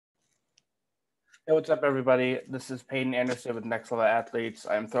Hey, what's up, everybody? This is Peyton Anderson with Next Level Athletes.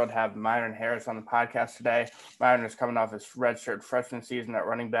 I'm thrilled to have Myren Harris on the podcast today. Myren is coming off his redshirt freshman season at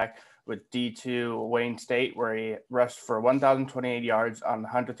running back with D2 Wayne State, where he rushed for 1,028 yards on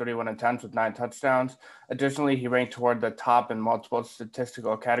 131 attempts with 9 touchdowns. Additionally, he ranked toward the top in multiple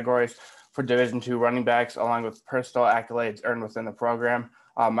statistical categories for Division II running backs, along with personal accolades earned within the program.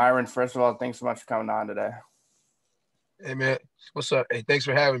 Myren, first of all, thanks so much for coming on today. Hey, man. What's up? Hey, thanks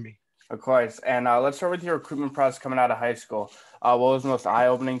for having me. Of course. And let's start with your recruitment process coming out of high school. What was most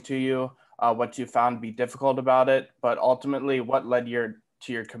eye-opening to you? What you found to be difficult about it? But ultimately, what led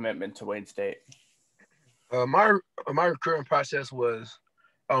to your commitment to Wayne State? My recruiting process was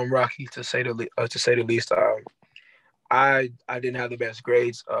rocky to say the least. I didn't have the best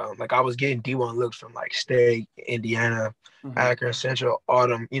grades. Like I was getting D1 looks from like State, Indiana, Mm-hmm. Akron, Central,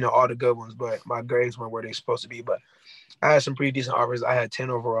 Autumn, all the good ones, but my grades weren't where they're supposed to be. But I had some pretty decent offers. I had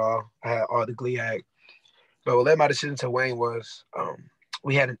 10 overall. I had all the GLEAC. But what led my decision to Wayne was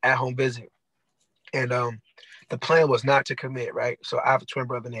we had an at-home visit. And the plan was not to commit, right? So I have a twin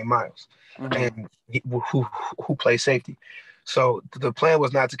brother named Miles, Mm-hmm. and who plays safety. So the plan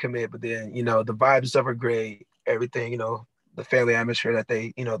was not to commit, but then the vibes of are great, everything, the family atmosphere that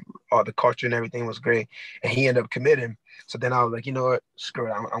they, all the culture and everything was great, and he ended up committing. So then I was like, you know what, screw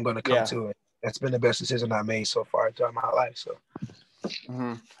it, I'm going to come Yeah. to it. That's been the best decision I made so far throughout my life. So.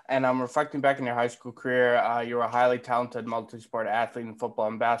 Mm-hmm. And I'm reflecting back in your high school career. You were a highly talented multi-sport athlete in football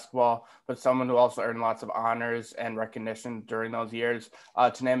and basketball, but someone who also earned lots of honors and recognition during those years.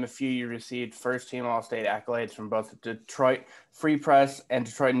 To name a few, you received first-team All-State accolades from both the Detroit Free Press and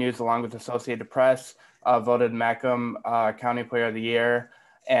Detroit News, along with Associated Press. Voted Macomb County Player of the Year,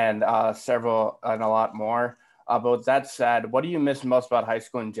 and several and a lot more. But with that said, what do you miss most about high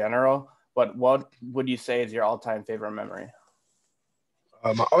school in general? But what would you say is your all-time favorite memory?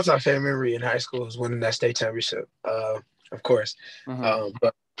 My all-time favorite memory in high school was winning that state championship, of course. Mm-hmm.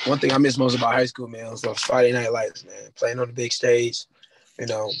 But one thing I miss most about high school, man, was those Friday night lights, man. Playing on the big stage, for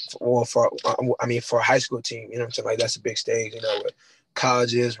a high school team, what I'm saying? Like, that's a big stage, with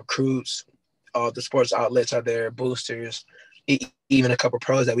colleges, recruits, all the sports outlets are there, boosters, even a couple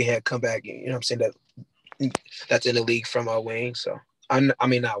pros that we had come back, what I'm saying, that's in the league from Wayne. So,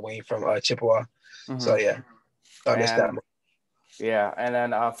 not Wayne, from Chippewa. So, Mm-hmm. yeah, I miss that. And yeah, and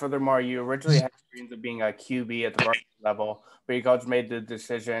then furthermore, you originally had dreams of being a QB at the varsity level, but your coach made the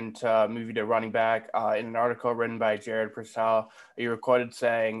decision to move you to running back. In an article written by Jared Purcell, you were quoted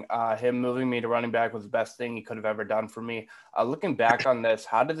saying, "Him moving me to running back was the best thing he could have ever done for me." Looking back on this,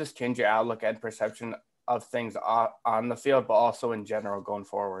 how did this change your outlook and perception of things on the field, but also in general going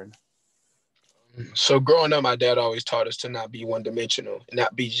forward? So growing up, my dad always taught us to not be one dimensional,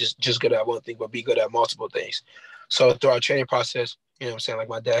 not be just good at one thing, but be good at multiple things. So through our training process, what I'm saying, like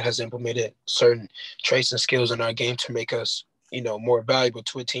my dad has implemented certain traits and skills in our game to make us, more valuable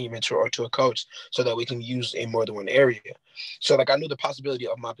to a team and to a coach, so that we can use in more than one area. So like I knew the possibility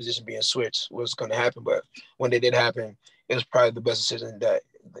of my position being switched was going to happen, but when it did happen, it was probably the best decision that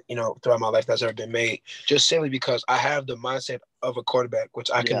throughout my life that's ever been made. Just simply because I have the mindset of a quarterback, which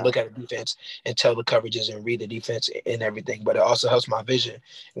I can Yeah. look at the defense and tell the coverages and read the defense and everything. But it also helps my vision,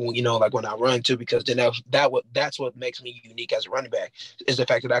 like when I run too, because then that's what makes me unique as a running back is the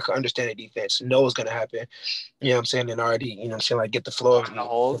fact that I can understand the defense, know what's going to happen. You know what I'm saying? And already, I'm saying, like, get the flow of Find the me.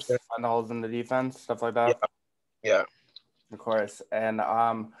 holes, find the holes in the defense, stuff like Yeah, that. yeah. Of course. And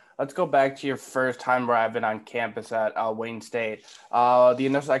let's go back to your first time arriving on campus at Wayne State. The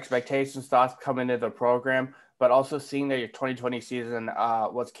initial expectations, thoughts coming into the program, but also seeing that your 2020 season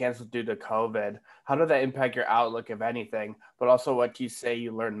was canceled due to COVID. How did that impact your outlook, if anything? But also, what do you say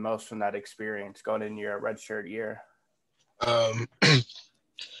you learned most from that experience going into your redshirt year? Um,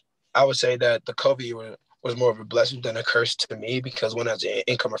 I would say that the COVID year was more of a blessing than a curse to me, because when I was an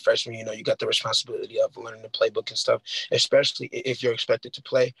incoming freshman, you got the responsibility of learning the playbook and stuff, especially if you're expected to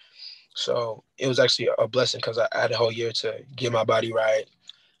play. So it was actually a blessing because I had a whole year to get my body right,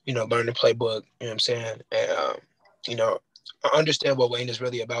 learn the playbook, you know what I'm saying? And, you know, I understand what Wayne is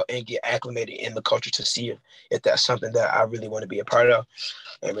really about and get acclimated in the culture to see if that's something that I really want to be a part of.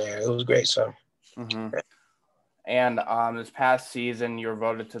 And man, it was great. So, Mm-hmm. And this past season, you were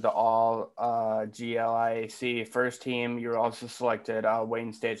voted to the All GLIAC first team. You were also selected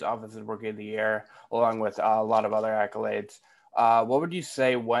Wayne State's Offensive Rookie of the Year, along with a lot of other accolades. What would you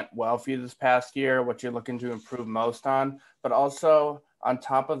say went well for you this past year? What you're looking to improve most on? But also, on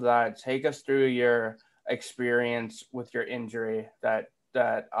top of that, take us through your experience with your injury that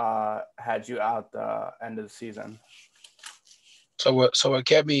had you out the end of the season. so what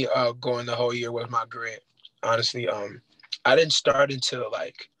kept me going the whole year was my grit. Honestly, I didn't start until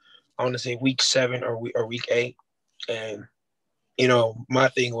like I want to say week 7 or week 8. And, my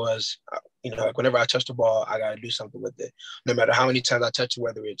thing was, like whenever I touch the ball, I got to do something with it. No matter how many times I touch it,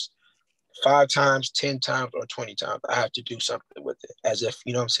 whether it's 5 times, 10 times, or 20 times, I have to do something with it as if,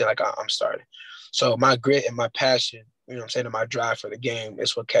 I'm saying, like I'm starting. So my grit and my passion, I'm saying, and my drive for the game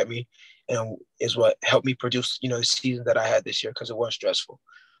is what kept me and is what helped me produce, the season that I had this year because it was stressful.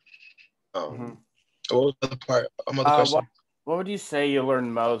 Mm-hmm. What was the other part? Another What question? what would you say you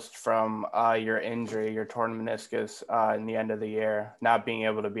learned most from your injury, your torn meniscus in the end of the year, not being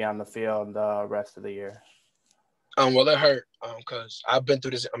able to be on the field the rest of the year? Well, it hurt because I've been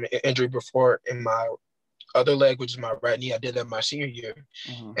through this injury before in my other leg, which is my right knee. I did that my senior year,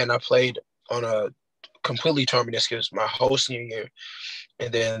 Mm-hmm. and I played on a completely torn meniscus my whole senior year.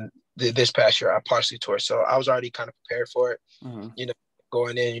 And then this past year, I partially tore. So I was already kind of prepared for it, Mm-hmm.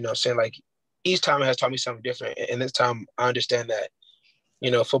 going in, saying like each time it has taught me something different. And this time I understand that,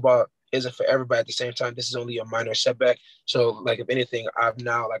 football isn't for everybody at the same time. This is only a minor setback. So like, if anything, I've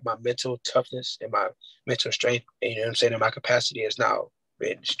now like my mental toughness and my mental strength, and my capacity is now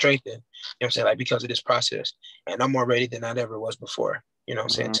been strengthened, like because of this process. And I'm more ready than I ever was before,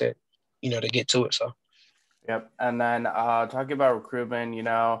 Mm-hmm. to get to it. So. Yep. And then talking about recruitment,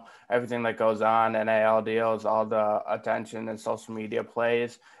 everything that goes on, NIL deals, all the attention and social media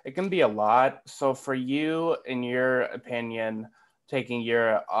plays, it can be a lot. So for you, in your opinion, taking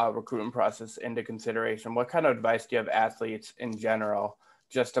your recruitment process into consideration, what kind of advice do you have athletes in general,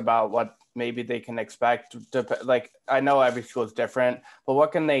 just about what maybe they can expect to, like, I know every school is different, but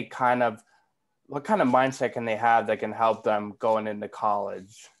what kind of mindset can they have that can help them going into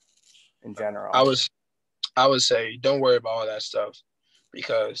college in I general? was I would say don't worry about all that stuff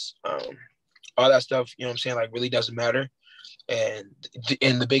because all that stuff, like really doesn't matter. And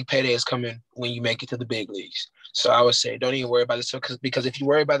the big payday is coming when you make it to the big leagues. So I would say don't even worry about this stuff because if you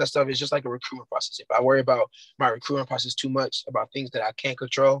worry about that stuff, it's just like a recruitment process. If I worry about my recruitment process too much, about things that I can't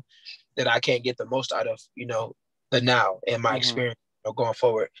control, that I can't get the most out of, the now and my Mm-hmm. experience, going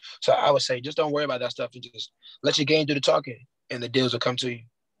forward. So I would say just don't worry about that stuff and just let your game do the talking and the deals will come to you.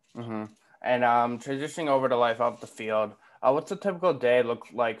 Mm-hmm. And transitioning over to life off the field, what's a typical day look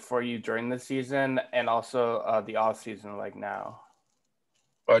like for you during the season and also the off season like now?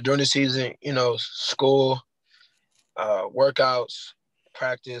 Or during the season, school, workouts,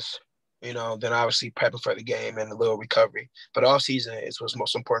 practice, then obviously prepping for the game and a little recovery. But off season is what's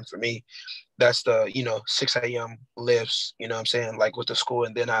most important for me. That's the, 6 a.m. lifts, I'm saying, like with the school.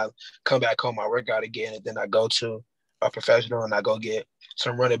 And then I come back home, I work out again, and then I go to a professional and I go get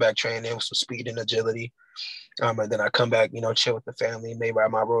some running back training with some speed and agility. And then I come back, chill with the family, maybe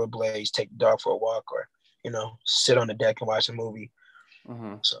ride my rollerblades, take the dog for a walk, or, sit on the deck and watch a movie.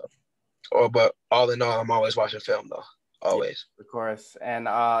 Mm-hmm. So, but all in all, I'm always watching film though. Yeah, Always. of course. And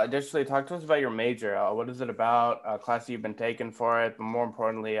additionally, talk to us about your major. What is it about? Class you've been taking for it, but more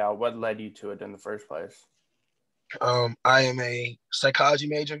importantly, what led you to it in the first place? I am a psychology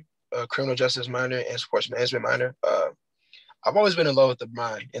major, a criminal justice minor, and sports management minor. I've always been in love with the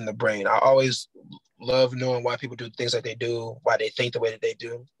mind and the brain. I always love knowing why people do things that they do, why they think the way that they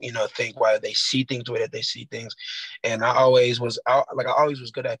do, think why they see things the way that they see things. And I always was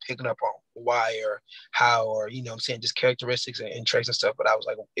good at picking up on why or how, or, I'm saying just characteristics and traits and stuff. But I was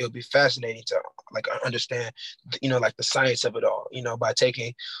like, it would be fascinating to like understand, like the science of it all, by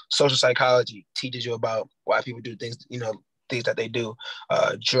taking social psychology teaches you about why people do things, things that they do,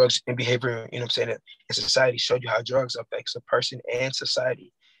 drugs and behavior, in society showed you how drugs affects a person and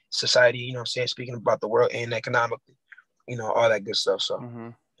society, speaking about the world and economically, all that good stuff. So Mm-hmm.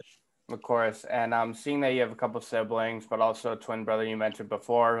 Of course. And seeing that you have a couple siblings, but also a twin brother you mentioned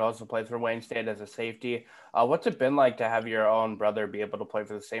before, who also plays for Wayne State as a safety. What's it been like to have your own brother be able to play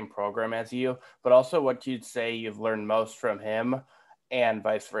for the same program as you, but also what you'd say you've learned most from him and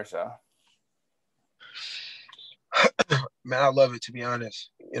vice versa? man, I love it, to be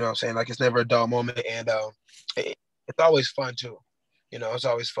honest. Like it's never a dull moment, and it's always fun too. It's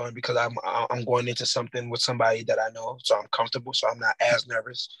always fun because I'm going into something with somebody that I know, so I'm comfortable, so I'm not as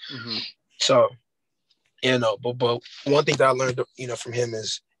nervous. Mm-hmm. So but one thing that I learned, from him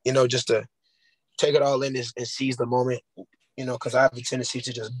is, just to take it all in and seize the moment. Because I have a tendency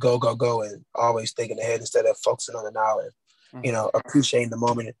to just go, and always thinking ahead instead of focusing on the now and Mm-hmm. appreciating the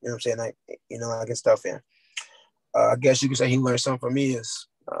moment. You know what I'm saying? Like, I get stuff in. I guess you could say he learned something from me is,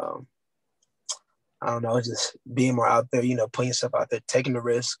 I don't know, just being more out there, putting yourself out there, taking the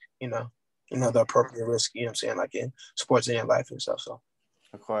risk, the appropriate risk, what I'm saying, like in sports and in life and stuff. So,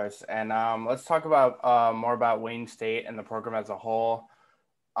 Of course. And let's talk about more about Wayne State and the program as a whole.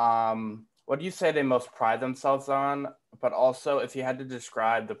 What do you say they most pride themselves on But also, if you had to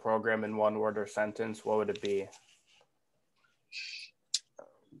describe the program in one word or sentence, what would it be?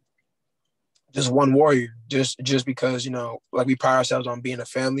 Just one warrior. Just because, like we pride ourselves on being a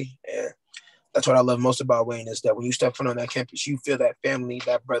family, and that's what I love most about Wayne is that when you step foot on that campus, you feel that family,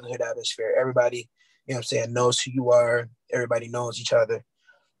 that brotherhood atmosphere. Everybody, knows who you are. Everybody knows each other.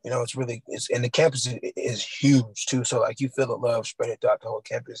 And the campus is huge too. So like you feel the love spread throughout the whole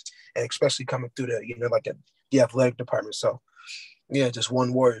campus, and especially coming through the athletic department. So yeah, just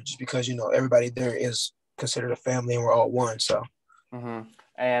one word, just because everybody there is considered a family and we're all one. So. Mm-hmm.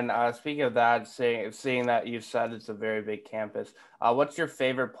 And speaking of that, seeing that you said it's a very big campus, what's your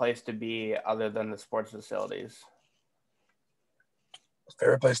favorite place to be other than the sports facilities?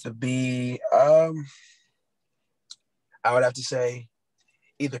 Favorite place to be, I would have to say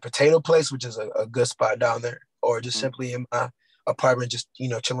either Potato Place, which is a good spot down there, or just Mm-hmm. simply in my apartment, just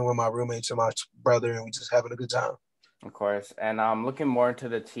chilling with my roommates and my brother, and we just having a good time. Of course. And looking more into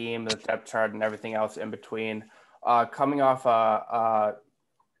the team, the depth chart, and everything else in between, coming off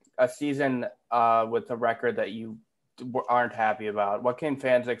a season with a record that you aren't happy about, what can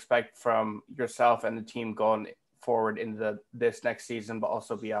fans expect from yourself and the team going forward into this next season, but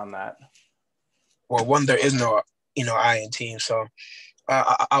also beyond that? Well, one, there is no I in team, so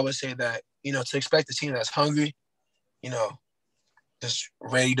I would say that to expect a team that's hungry, you know, just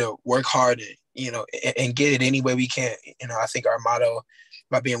ready to work hard and and get it any way we can. I think our motto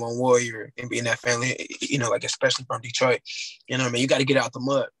by being one warrior and being that family, like especially from Detroit, what I mean, you got to get out the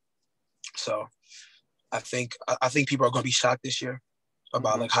mud. So I think people are going to be shocked this year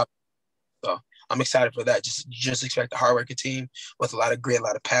about Mm-hmm. like how. So I'm excited for that. Just expect a hardworking team with a lot of grit, a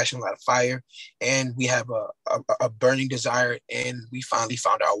lot of passion, a lot of fire, and we have a burning desire, and we finally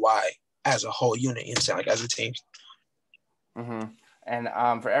found our why as a whole unit. Like as a team. Mm-hmm. And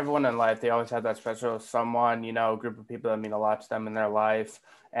for everyone in life, they always have that special someone, group of people that mean a lot to them in their life,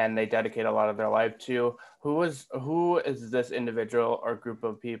 and they dedicate a lot of their life to. Who is this individual or group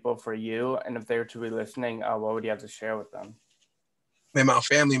of people for you? And if they were to be listening, what would you have to share with them? Man, my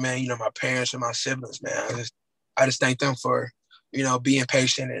family, man, my parents and my siblings, man. I just thank them for, being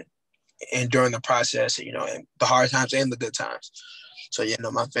patient and during the process, and the hard times and the good times. So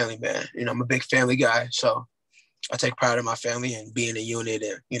my family, man. I'm a big family guy, so I take pride in my family and being a unit,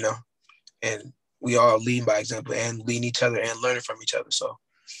 and and we all lead by example and leading each other and learning from each other. So,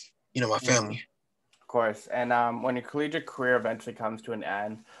 my Mm-hmm. family. Of course. And when your collegiate career eventually comes to an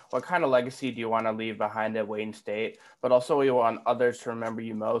end, what kind of legacy do you want to leave behind at Wayne State? But also, what you want others to remember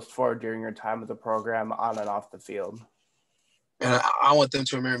you most for during your time with the program on and off the field? And I want them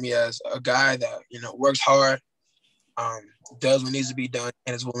to remember me as a guy that, works hard, does what needs to be done,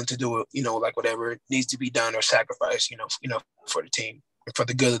 and is willing to do it, like whatever needs to be done or sacrifice, for the team, for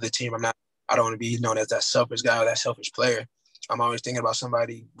the good of the team. I don't want to be known as that selfish guy or that selfish player. I'm always thinking about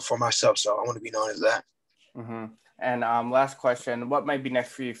somebody before myself, so I want to be known as that. Mm-hmm. And last question, what might be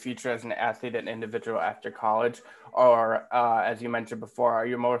next for your future as an athlete and individual after college? Or as you mentioned before, are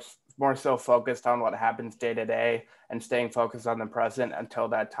you more so focused on what happens day to day and staying focused on the present until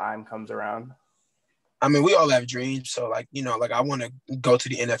that time comes around? I mean, we all have dreams, so like I want to go to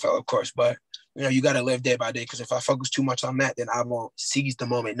the NFL, of course, but you got to live day by day. Because if I focus too much on that, then I won't seize the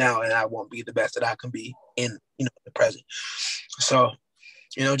moment now, and I won't be the best that I can be in the present. So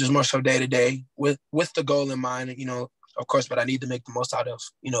just more so day to day with the goal in mind, of course, but I need to make the most out of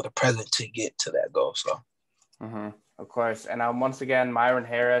the present to get to that goal. So. Mm-hmm. Of course. And once again, Myren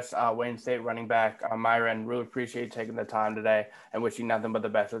Harris, Wayne State running back. Myren, really appreciate you taking the time today and wish you nothing but the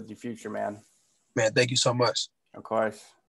best with your future, man. Man, thank you so much. Of course.